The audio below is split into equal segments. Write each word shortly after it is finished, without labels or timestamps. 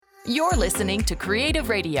You're listening to Creative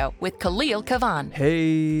Radio with Khalil Kavan.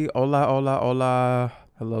 Hey, hola, hola, hola.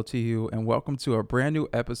 Hello to you, and welcome to a brand new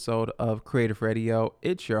episode of Creative Radio.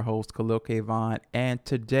 It's your host, Khalil Kavan, and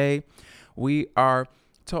today we are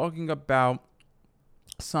talking about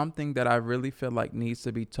something that I really feel like needs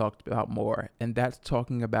to be talked about more, and that's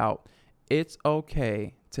talking about it's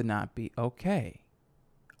okay to not be okay.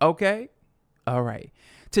 Okay? All right.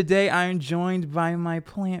 Today I am joined by my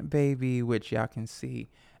plant baby, which y'all can see.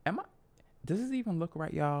 Does this even look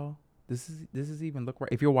right, y'all? This is even look right.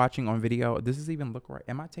 If you're watching on video, does this even look right?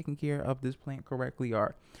 Am I taking care of this plant correctly,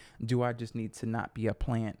 or do I just need to not be a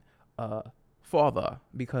plant father?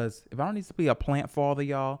 Because if I don't need to be a plant father,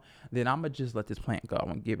 y'all, then I'm gonna just let this plant go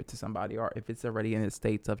and give it to somebody. Or if it's already in the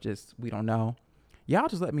states of just we don't know, y'all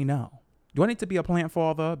just let me know. Do I need to be a plant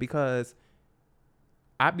father? Because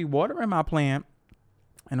I be watering my plant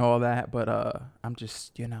and all that, but I'm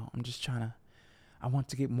just trying to. I want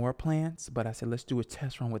to get more plants, but I said, let's do a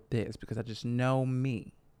test run with this because I just know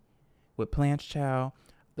me. With plants, child,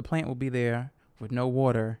 the plant will be there with no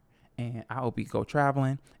water, and I will go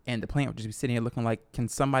traveling, and the plant will just be sitting here looking like, can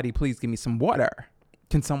somebody please give me some water?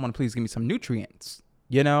 Can someone please give me some nutrients?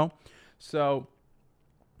 You know? So,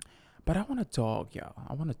 but I want a dog, y'all.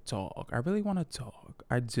 I want a dog. I really want a dog.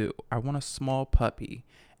 I do. I want a small puppy.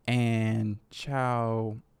 And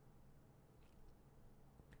child,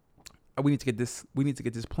 we need to get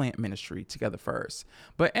this plant ministry together first.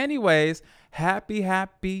 But anyways,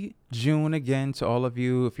 happy June again to all of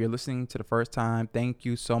you. If you're listening to the first time, thank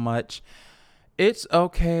you so much. It's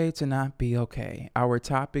okay to not be okay. Our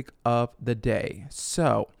topic of the day.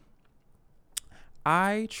 So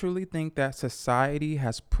I truly think that society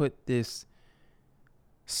has put this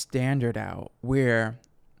standard out where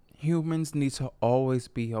humans need to always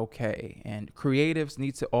be okay, and creatives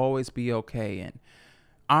need to always be okay, and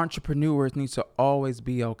entrepreneurs need to always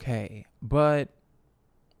be okay. But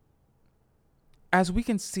as we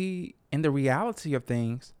can see in the reality of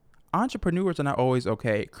things, entrepreneurs are not always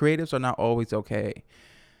okay. Creatives are not always okay.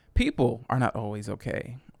 People are not always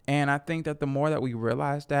okay. And I think that the more that we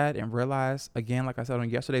realize that and realize, again, like I said on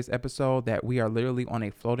yesterday's episode, that we are literally on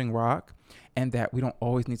a floating rock and that we don't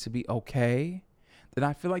always need to be okay, then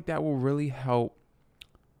I feel like that will really help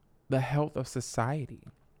the health of society.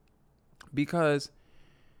 Because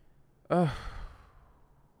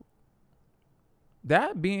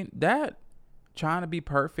that trying to be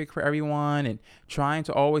perfect for everyone and trying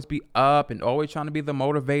to always be up and always trying to be the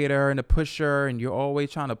motivator and the pusher, and you're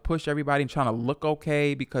always trying to push everybody and trying to look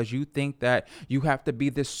okay because you think that you have to be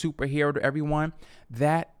this superhero to everyone,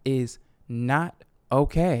 that is not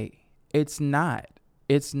okay. It's not.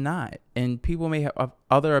 And people may have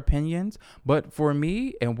other opinions, but for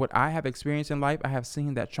me and what I have experienced in life, I have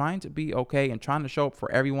seen that trying to be okay and trying to show up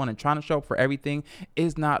for everyone and trying to show up for everything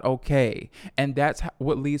is not okay. And that's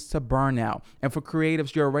what leads to burnout. And for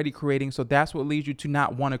creatives, you're already creating, so that's what leads you to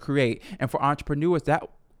not want to create. And for entrepreneurs, that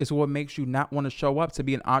is what makes you not want to show up to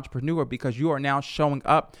be an entrepreneur, because you are now showing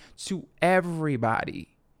up to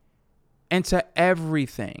everybody and to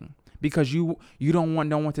everything. Because you don't want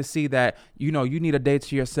no one to see that, you need a day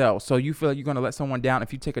to yourself. So you feel like you're going to let someone down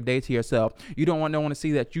if you take a day to yourself. You don't want no one to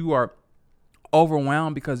see that you are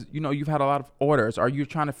overwhelmed because, you've had a lot of orders, or you're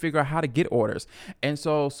trying to figure out how to get orders. And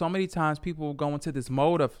so many times people go into this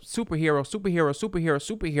mode of superhero,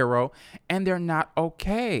 and they're not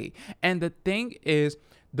okay. And the thing is,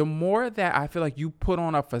 the more that I feel like you put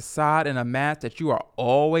on a facade and a mask that you are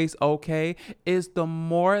always okay, is the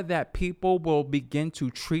more that people will begin to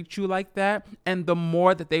treat you like that, and the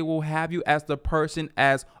more that they will have you as the person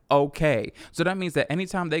as okay. So that means that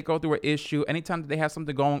anytime they go through an issue, anytime that they have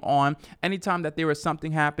something going on, anytime that there is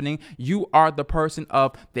something happening, you are the person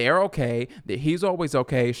of they're okay, that he's always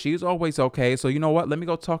okay, she's always okay. So you know what? Let me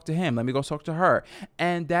go talk to him. Let me go talk to her.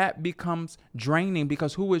 And that becomes draining,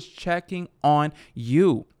 because who is checking on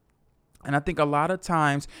you? And I think a lot of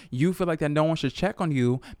times you feel like that no one should check on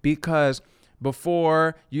you because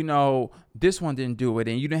before, this one didn't do it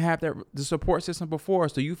and you didn't have the support system before.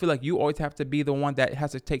 So you feel like you always have to be the one that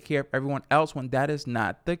has to take care of everyone else, when that is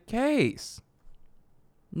not the case.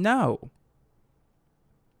 No.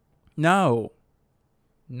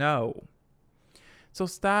 So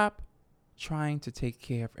stop trying to take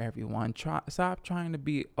care of everyone. Stop trying to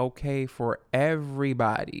be okay for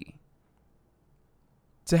everybody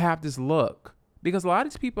to have this look. Because a lot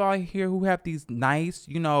of these people out here who have these nice,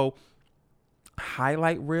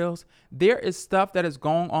 highlight reels, there is stuff that is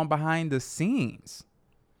going on behind the scenes.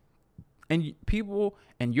 And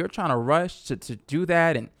you're trying to rush to do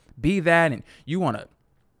that and be that, and you want to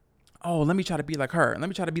oh, let me try to be like her, and let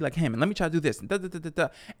me try to be like him, and let me try to do this, and da, da, da, da, da.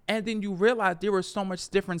 And then you realize there were so much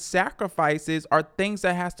different sacrifices or things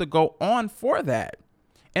that has to go on for that.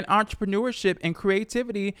 In entrepreneurship and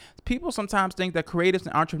creativity, people sometimes think that creatives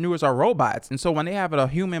and entrepreneurs are robots. And so when they have a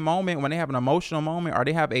human moment, when they have an emotional moment, or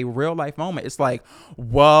they have a real life moment, it's like,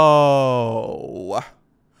 whoa,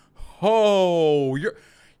 oh,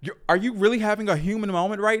 are you really having a human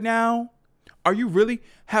moment right now? Are you really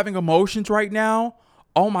having emotions right now?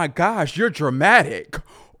 Oh my gosh, you're dramatic.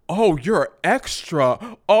 Oh, you're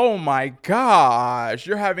extra. Oh my gosh,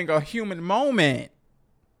 you're having a human moment.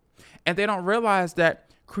 And they don't realize that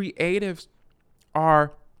creatives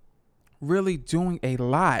are really doing a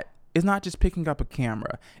lot. It's not just picking up a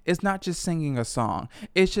camera. It's not just singing a song.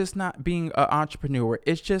 It's just not being an entrepreneur.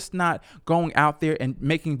 It's just not going out there and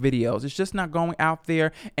making videos. It's just not going out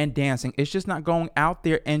there and dancing. It's just not going out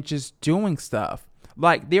there and just doing stuff.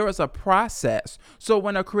 Like, there is a process. So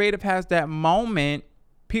when a creative has that moment,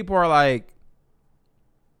 people are like,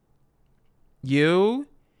 you're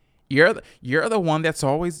the one that's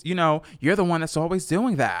always, you're the one that's always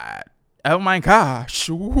doing that. Oh my gosh.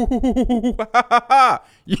 You're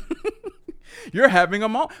having a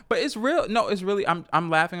moment. But it's real. No, it's really, I'm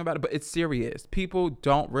laughing about it, but it's serious. People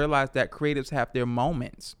don't realize that creatives have their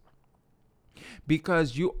moments,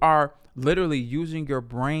 because you are literally using your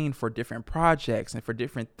brain for different projects and for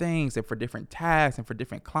different things and for different tasks and for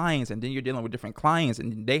different clients. And then you're dealing with different clients,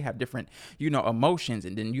 and they have different, emotions.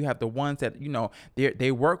 And then you have the ones that,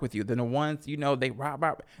 they work with you. Then the ones, they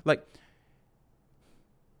rob. Like,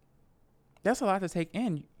 that's a lot to take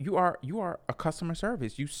in. You are a customer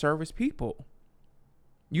service. You service people.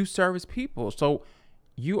 So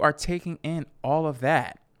you are taking in all of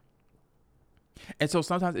that. And so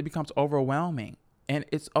sometimes it becomes overwhelming, and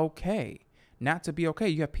it's okay not to be okay.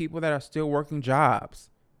 You have people that are still working jobs.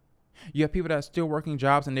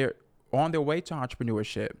 And they're on their way to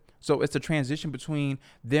entrepreneurship. So it's a transition between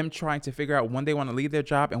them trying to figure out when they want to leave their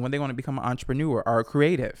job and when they want to become an entrepreneur or a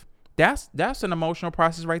creative. That's an emotional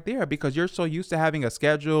process right there, because you're so used to having a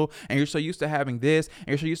schedule, and you're so used to having this, and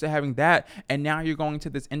you're so used to having that. And now you're going to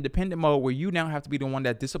this independent mode where you now have to be the one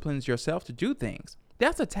that disciplines yourself to do things.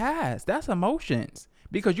 That's a task. That's emotions,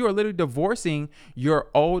 because you are literally divorcing your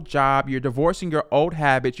old job. You're divorcing your old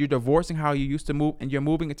habits. You're divorcing how you used to move, and you're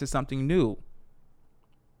moving into something new.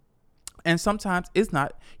 And sometimes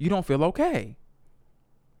you don't feel okay.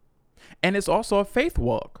 And it's also a faith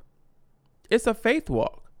walk. It's a faith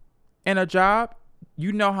walk. In a job,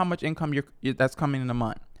 you know how much income that's coming in a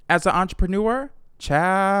month. As an entrepreneur,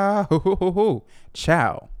 ciao.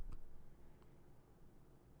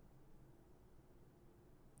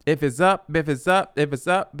 If it's up, then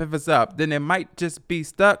it might just be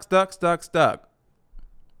stuck.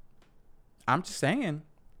 I'm just saying,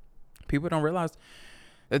 people don't realize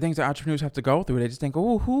the things that entrepreneurs have to go through. They just think,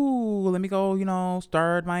 let me go,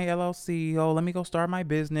 start my LLC. Oh, let me go start my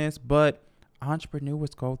business. But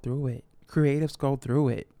entrepreneurs go through it. Creatives go through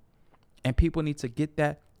it. And people need to get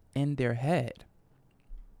that in their head.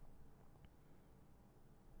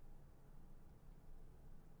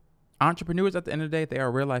 Entrepreneurs, at the end of the day, they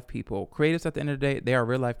are real life people. Creatives, at the end of the day, they are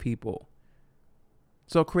real life people.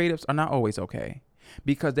 So creatives are not always okay,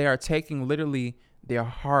 because they are taking literally their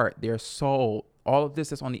heart, their soul, all of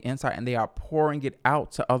this is on the inside, and they are pouring it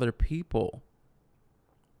out to other people.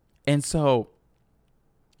 And so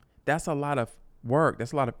that's a lot of work.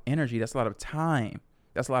 That's a lot of energy. That's a lot of time.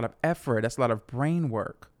 That's a lot of effort. That's a lot of brain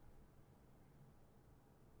work.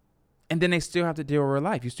 And then they still have to deal with real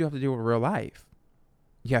life. You still have to deal with real life.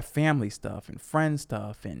 You have family stuff and friend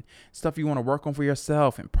stuff and stuff you want to work on for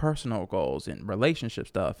yourself, and personal goals and relationship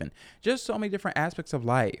stuff, and just so many different aspects of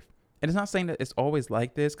life. And it's not saying that it's always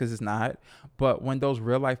like this, because it's not. But when those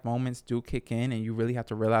real life moments do kick in, and you really have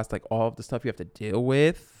to realize like all of the stuff you have to deal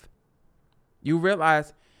with, you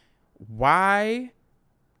realize, why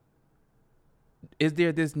is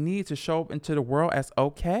there this need to show up into the world as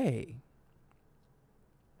okay?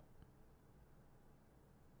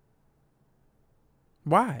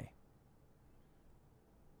 Why?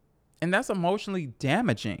 And that's emotionally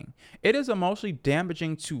damaging. It is emotionally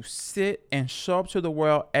damaging to sit and show up to the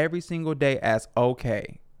world every single day as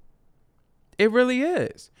okay. It really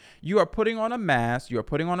is. You are putting on a mask. You are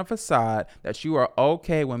putting on a facade that you are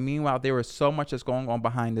okay, when meanwhile there is so much that's going on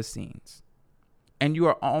behind the scenes. And you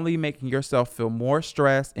are only making yourself feel more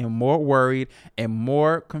stressed and more worried and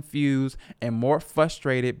more confused and more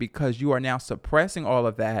frustrated, because you are now suppressing all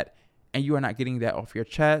of that, and you are not getting that off your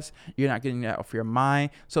chest. You're not getting that off your mind.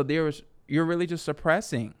 So you're really just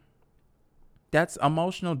suppressing. That's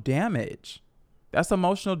emotional damage.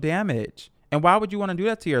 And why would you want to do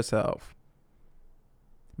that to yourself?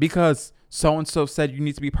 because so and so said you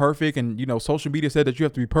need to be perfect, and social media said that you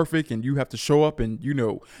have to be perfect and you have to show up and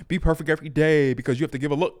be perfect every day because you have to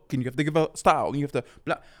give a look and you have to give a style and you have to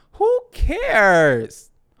blah. Who cares?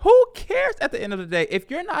 Who cares at the end of the day? If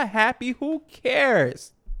you're not happy, who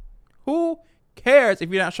cares? Who cares if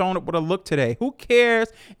you're not showing up with a look today? Who cares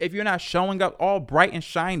if you're not showing up all bright and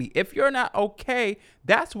shiny? If you're not okay,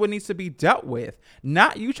 that's what needs to be dealt with.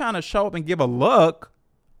 Not you trying to show up and give a look.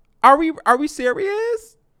 Are we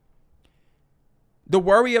serious? The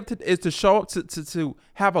worry is to show up to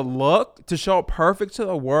have a look, to show up perfect to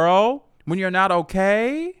the world when you're not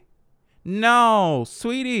okay? No,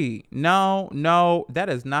 sweetie. No, that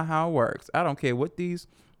is not how it works. I don't care what these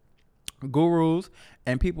gurus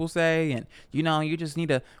and people say, and you just need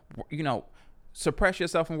to suppress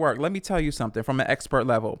yourself in work. Let me tell you something from an expert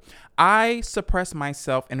level. I suppressed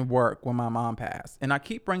myself in work when my mom passed, and I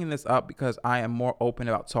keep bringing this up because I am more open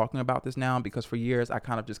about talking about this now, because for years I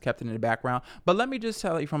kind of just kept it in the background. But let me just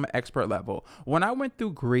tell you from an expert level, when I went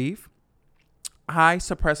through grief, I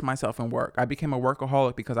suppressed myself in work. I became a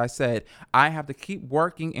workaholic because I said I have to keep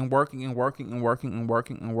working and working and working and working and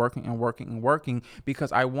working and working and working and working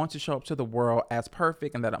because I want to show up to the world as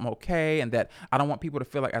perfect and that I'm okay, and that I don't want people to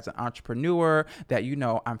feel like as an entrepreneur that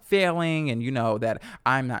I'm failing, and that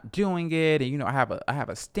I'm not doing it, and I have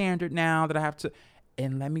a standard now that I have to.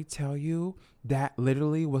 And let me tell you, that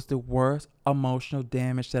literally was the worst emotional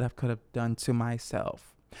damage that I could have done to myself.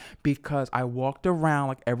 Because I walked around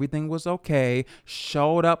like everything was okay,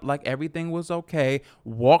 showed up like everything was okay,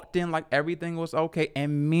 walked in like everything was okay,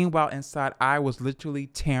 and meanwhile inside I was literally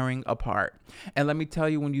tearing apart. And let me tell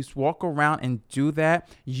you, when you walk around and do that,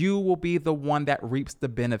 you will be the one that reaps the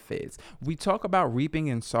benefits. We talk about reaping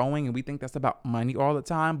and sowing, and we think that's about money all the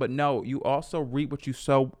time, but no, you also reap what you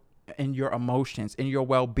sow in your emotions, in your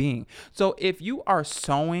well-being. So if you are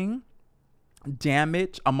sowing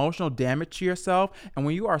emotional damage to yourself, and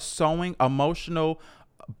when you are sowing emotional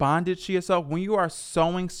bondage to yourself, when you are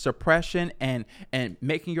sowing suppression and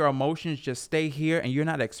making your emotions just stay here, and you're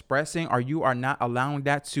not expressing, or you are not allowing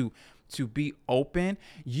that to be open,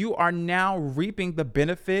 you are now reaping the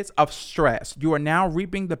benefits of stress. You are now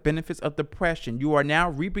reaping the benefits of depression. You are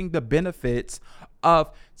now reaping the benefits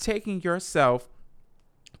of taking yourself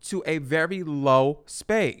to a very low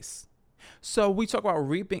space. So we talk about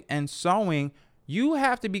reaping and sowing. You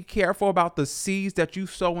have to be careful about the seeds that you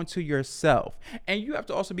sow into yourself. And you have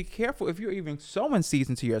to also be careful if you're even sowing seeds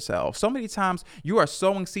into yourself. So many times you are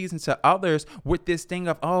sowing seeds into others with this thing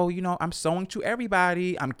of, I'm sowing to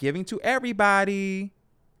everybody, I'm giving to everybody.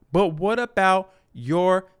 But what about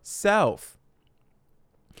yourself?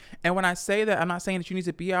 And when I say that, I'm not saying that you need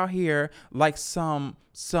to be out here like some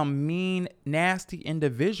mean, nasty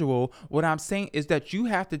individual. What I'm saying is that you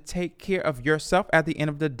have to take care of yourself at the end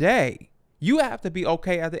of the day. You have to be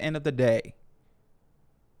okay at the end of the day.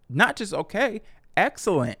 Not just okay,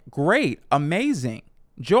 excellent, great, amazing,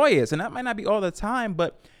 joyous. And that might not be all the time,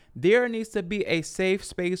 but there needs to be a safe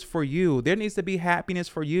space for you. There needs to be happiness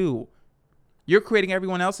for you. You're creating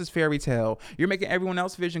everyone else's fairy tale. You're making everyone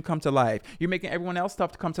else's vision come to life. You're making everyone else's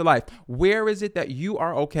stuff to come to life. Where is it that you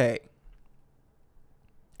are okay?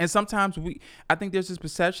 And sometimes I think there's this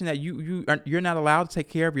perception that you're not allowed to take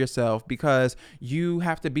care of yourself because you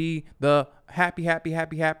have to be the happy. I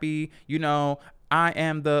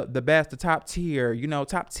am the best, the top tier,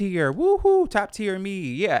 top tier, woohoo, top tier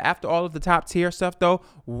me. Yeah. After all of the top tier stuff though,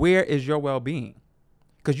 where is your well-being?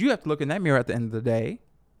 Because you have to look in that mirror at the end of the day.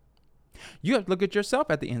 You have to look at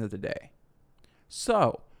yourself at the end of the day.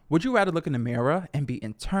 So, would you rather look in the mirror and be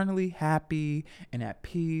internally happy and at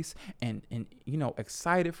peace and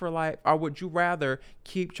excited for life? Or would you rather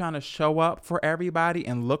keep trying to show up for everybody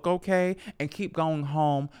and look okay and keep going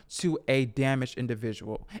home to a damaged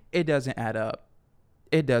individual? It doesn't add up.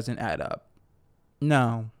 It doesn't add up.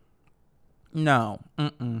 No.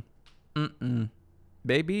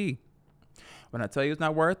 Baby, when I tell you it's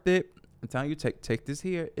not worth it, I'm telling you, take this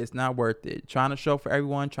here. It's not worth it. Trying to show for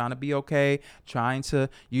everyone, trying to be okay, trying to,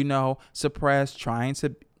 suppress,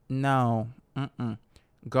 no.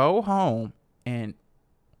 Go home and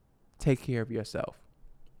take care of yourself.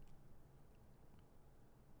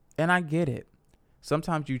 And I get it.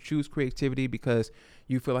 Sometimes you choose creativity because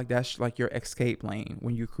you feel like that's like your escape lane.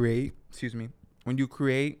 When you create,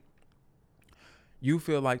 you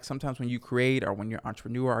feel like sometimes when you create or when you're an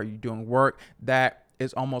entrepreneur or you're doing work, that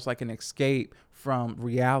is almost like an escape from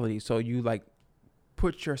reality. So you like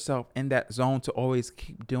put yourself in that zone to always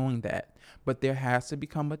keep doing that. But there has to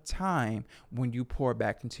become a time when you pour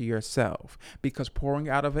back into yourself, because pouring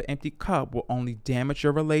out of an empty cup will only damage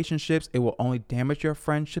your relationships. It will only damage your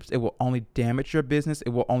friendships. It will only damage your business. It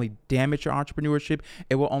will only damage your entrepreneurship.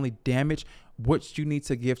 It will only damage what you need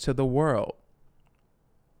to give to the world,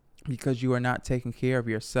 because you are not taking care of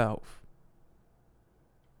yourself.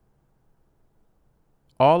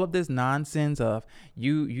 All of this nonsense of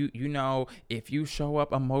you know, if you show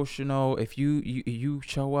up emotional, if you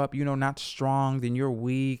show up, not strong, then you're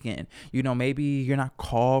weak, and maybe you're not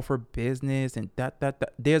called for business, and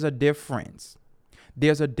that there's a difference.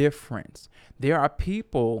 There's a difference. There are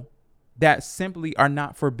people that simply are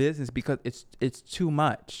not for business because it's too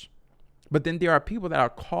much. But then there are people that are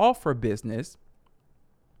called for business,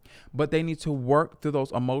 but they need to work through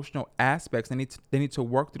those emotional aspects. They need to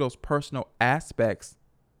work through those personal aspects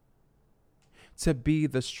to be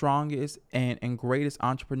the strongest and greatest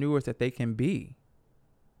entrepreneurs that they can be.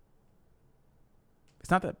 It's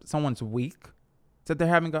not that someone's weak. It's that they're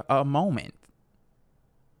having a moment.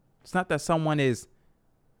 It's not that someone is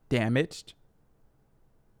damaged.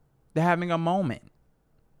 They're having a moment.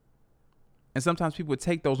 And sometimes people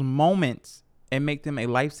take those moments and make them a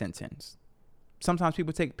life sentence. Sometimes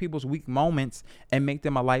people take people's weak moments and make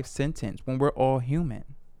them a life sentence when we're all human.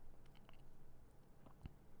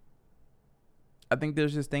 I think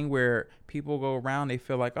there's this thing where people go around, they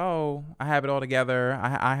feel like, oh, I have it all together.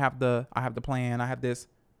 I have the plan. I have this.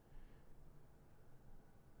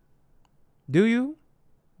 Do you?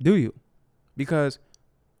 Do you? Because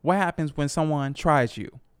what happens when someone tries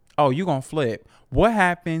you? Oh, you're going to flip. What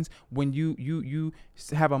happens when you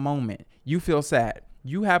have a moment? You feel sad.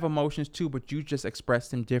 You have emotions too, but you just express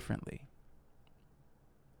them differently.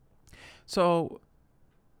 So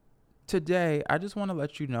today, I just want to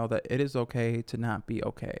let you know that it is okay to not be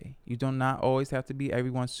okay. You do not always have to be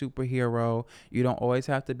everyone's superhero. You don't always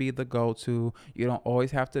have to be the go-to. You don't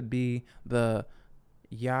always have to be the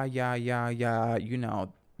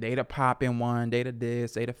they the popping one, they the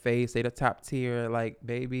this, they the face, they the top tier. Like,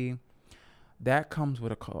 baby, that comes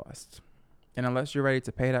with a cost. And unless you're ready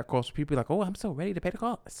to pay that cost, people are like, oh, I'm so ready to pay the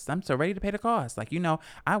cost. I'm so ready to pay the cost. Like,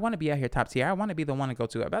 I want to be out here top tier. I want to be the one to go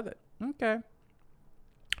to about it. Okay.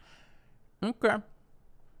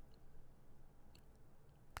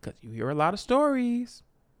 Because you hear a lot of stories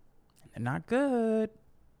and they're not good.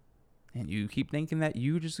 And you keep thinking that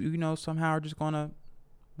you just, somehow are just going to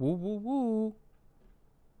woo.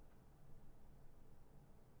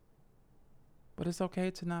 But it's okay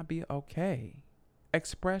to not be okay.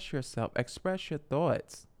 Express yourself. Express your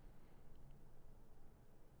thoughts.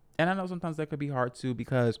 And I know sometimes that could be hard too,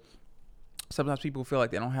 because sometimes people feel like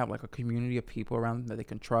they don't have like a community of people around them that they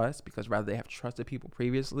can trust, because rather they have trusted people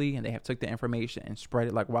previously and they have took the information and spread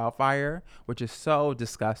it like wildfire, which is so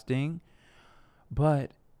disgusting.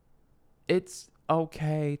 But it's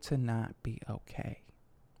okay to not be okay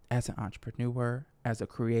as an entrepreneur, as a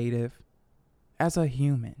creative, as a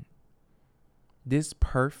human. This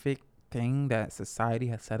perfect thing that society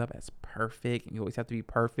has set up as perfect, and you always have to be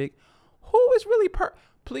perfect. Who is really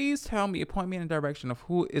Please tell me, point me in the direction of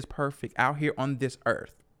who is perfect out here on this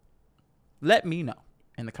earth. Let me know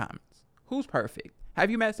in the comments. Who's perfect? Have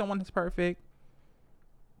you met someone that's perfect?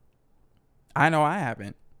 I know I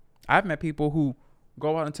haven't. I've met people who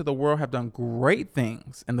go out into the world, have done great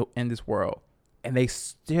things in this world, and they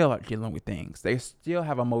still are dealing with things. They still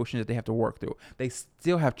have emotions that they have to work through. They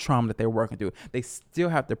still have trauma that they're working through. They still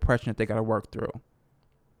have depression that they got to work through.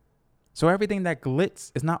 So everything that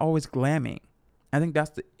glitz is not always glamming. I think that's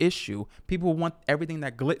the issue. People want everything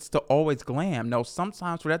that glitz to always glam. No,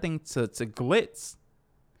 sometimes for that thing to glitz,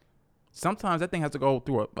 sometimes that thing has to go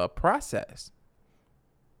through a process.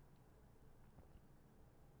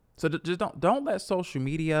 So just don't let social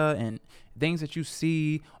media and things that you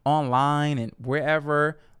see online and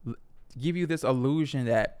wherever give you this illusion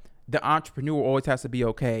that the entrepreneur always has to be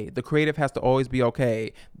okay. The creative has to always be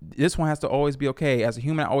okay. This one has to always be okay. As a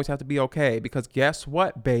human, I always have to be okay. Because guess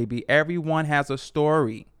what, baby? Everyone has a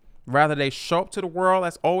story. Rather they show up to the world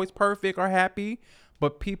as always perfect or happy,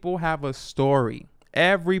 but people have a story.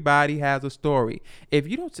 Everybody has a story. If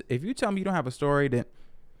you tell me you don't have a story, then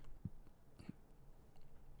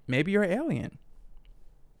maybe you're an alien.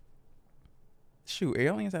 Shoot,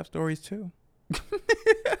 aliens have stories too.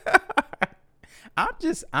 I'm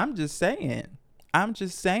just saying.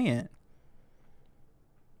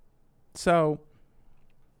 So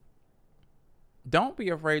don't be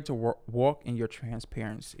afraid to walk in your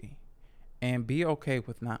transparency and be okay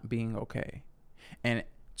with not being okay, and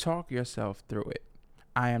talk yourself through it.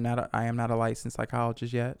 I am not a licensed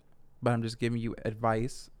psychologist yet, but I'm just giving you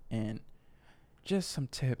advice, and just some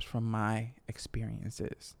tips from my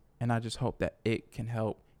experiences. And I just hope that it can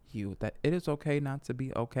help you, that it is okay not to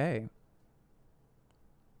be okay.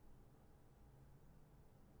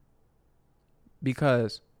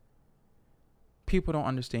 Because people don't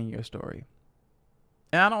understand your story.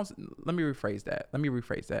 And let me rephrase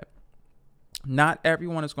that. Not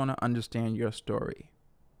everyone is going to understand your story.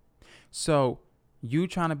 So you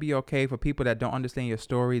trying to be okay for people that don't understand your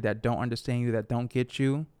story, that don't understand you, that don't get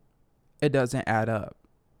you, it doesn't add up.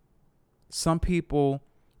 Some people,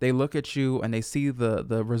 they look at you and they see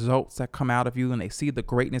the results that come out of you, and they see the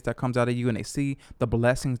greatness that comes out of you, and they see the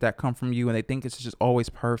blessings that come from you, and they think it's just always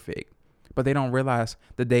perfect. But they don't realize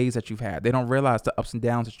the days that you've had. They don't realize the ups and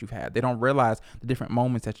downs that you've had. They don't realize the different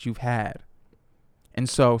moments that you've had. And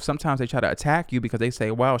so sometimes they try to attack you because they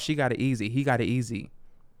say, well, she got it easy. He got it easy.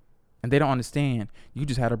 And they don't understand. You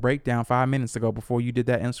just had a breakdown 5 minutes ago before you did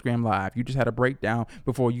that Instagram live. You just had a breakdown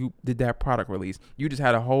before you did that product release. You just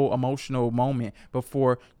had a whole emotional moment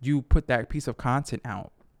before you put that piece of content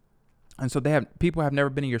out. And so people have never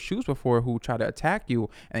been in your shoes before who try to attack you,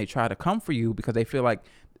 and they try to come for you because they feel like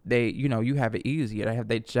you have it easy. They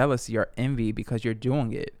have jealousy or envy because you're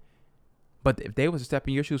doing it. But if they was to step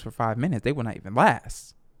in your shoes for 5 minutes, they would not even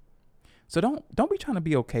last. So don't be trying to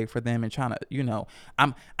be okay for them and trying to,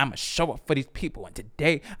 I'm a show up for these people, and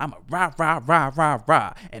today I'm a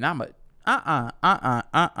rah, and I'm a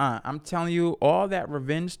I'm telling you, all that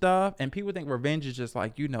revenge stuff, and people think revenge is just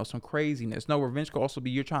like, some craziness. No, revenge could also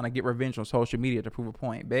be you're trying to get revenge on social media to prove a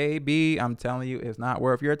point. Baby, I'm telling you, it's not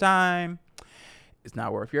worth your time. It's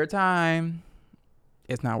not worth your time.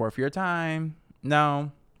 It's not worth your time.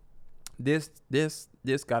 No, this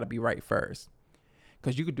got to be right first.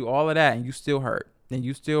 Because you could do all of that and you still hurt, and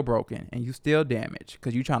you still broken, and you still damaged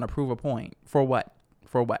because you're trying to prove a point. For what?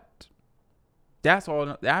 For what? That's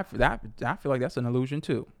all. I feel like that's an illusion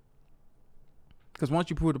too. Because once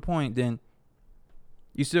you prove the point, then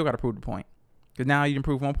you still got to prove the point. Because now you can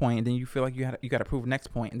prove one point, and then you feel like you got to prove the next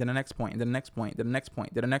point, and then the next point, and then the next point, then the next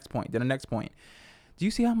point, then the next point, then the next point. Do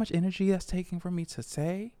you see how much energy that's taking for me to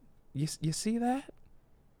say? You see that?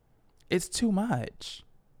 It's too much.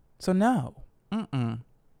 So no.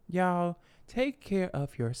 Y'all, take care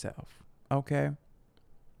of yourself, okay?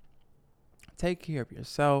 Take care of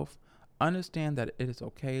yourself. Understand that it is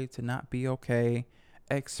okay to not be okay.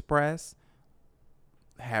 Express.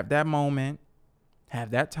 Have that moment.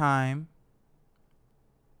 Have that time.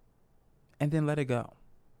 And then let it go.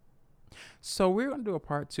 So we're going to do a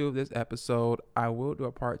part 2 of this episode. I will do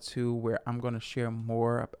a part 2 where I'm going to share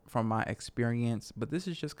more from my experience. But this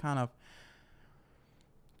is just kind of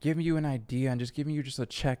giving you an idea and just giving you just a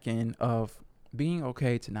check-in of being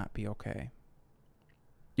okay to not be okay.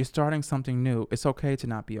 You're starting something new. It's okay to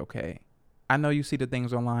not be okay. I know you see the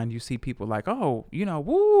things online. You see people like, oh,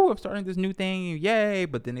 woo, I'm starting this new thing. Yay.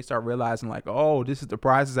 But then they start realizing like, oh, this is the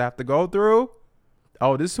process I have to go through.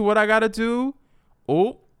 Oh, this is what I got to do.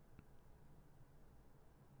 Oh.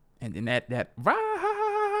 And then that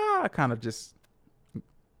rah kind of just,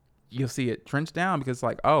 you'll see it trench down because it's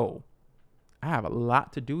like, oh, I have a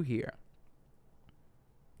lot to do here.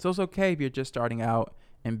 So it's okay if you're just starting out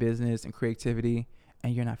in business and creativity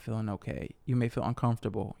and you're not feeling okay. You may feel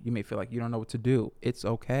uncomfortable. You may feel like you don't know what to do. It's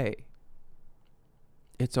okay.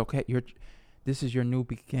 It's okay. This is your new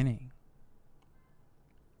beginning.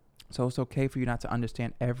 So it's okay for you not to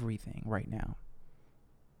understand everything right now.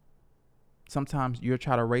 Sometimes you'll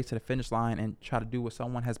try to race to the finish line and try to do what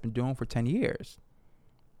someone has been doing for 10 years.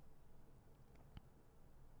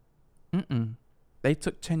 They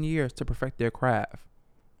took 10 years to perfect their craft.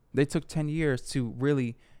 They took 10 years to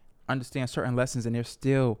really understand certain lessons, and they're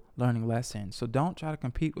still learning lessons. So don't try to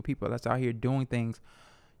compete with people that's out here doing things,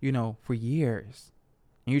 for years.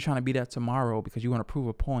 And you're trying to be that tomorrow because you want to prove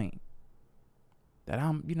a point. That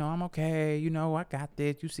I'm okay. I got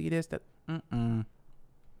this. You see this? That.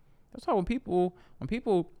 That's why when people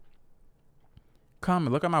come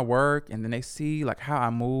and look at my work and then they see like how I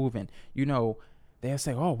move and, they'll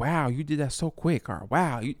say, oh, wow, you did that so quick. Or,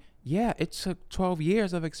 wow, it took 12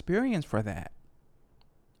 years of experience for that.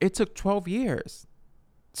 It took 12 years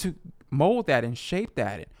to mold that and shape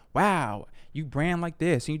that. And, wow, you brand like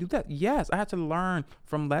this and you do that. Yes, I had to learn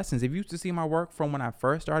from lessons. If you used to see my work from when I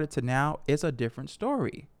first started to now, it's a different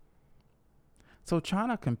story. So trying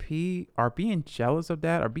to compete or being jealous of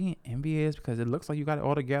that or being envious because it looks like you got it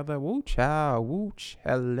all together. Woo child, woo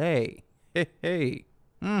chale. Hey.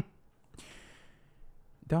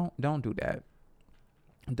 Don't do that.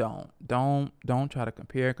 Don't try to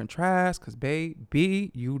compare and contrast because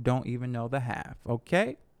baby, you don't even know the half,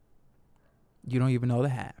 okay? You don't even know the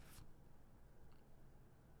half.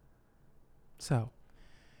 So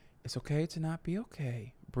It's okay to not be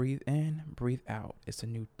okay. Breathe in, breathe out. It's a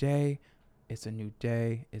new day. It's a new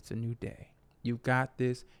day. It's a new day. You got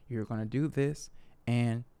this. You're going to do this.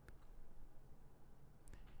 And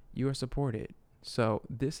you are supported. So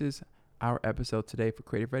this is our episode today for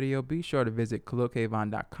Creative Radio. Be sure to visit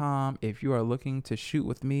KhalilKvon.com. If you are looking to shoot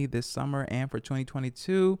with me this summer and for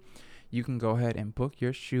 2022, you can go ahead and book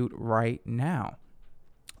your shoot right now.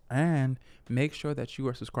 And make sure that you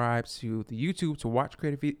are subscribed to the YouTube to watch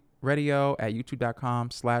Creative Radio at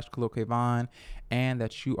youtube.com/KhalilKvon, and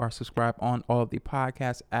that you are subscribed on all of the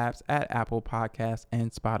podcast apps at Apple Podcasts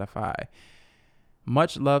and Spotify.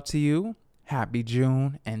 Much love to you. Happy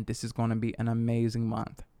June, and this is going to be an amazing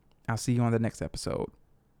month. I'll see you on the next episode.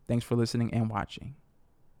 Thanks for listening and watching.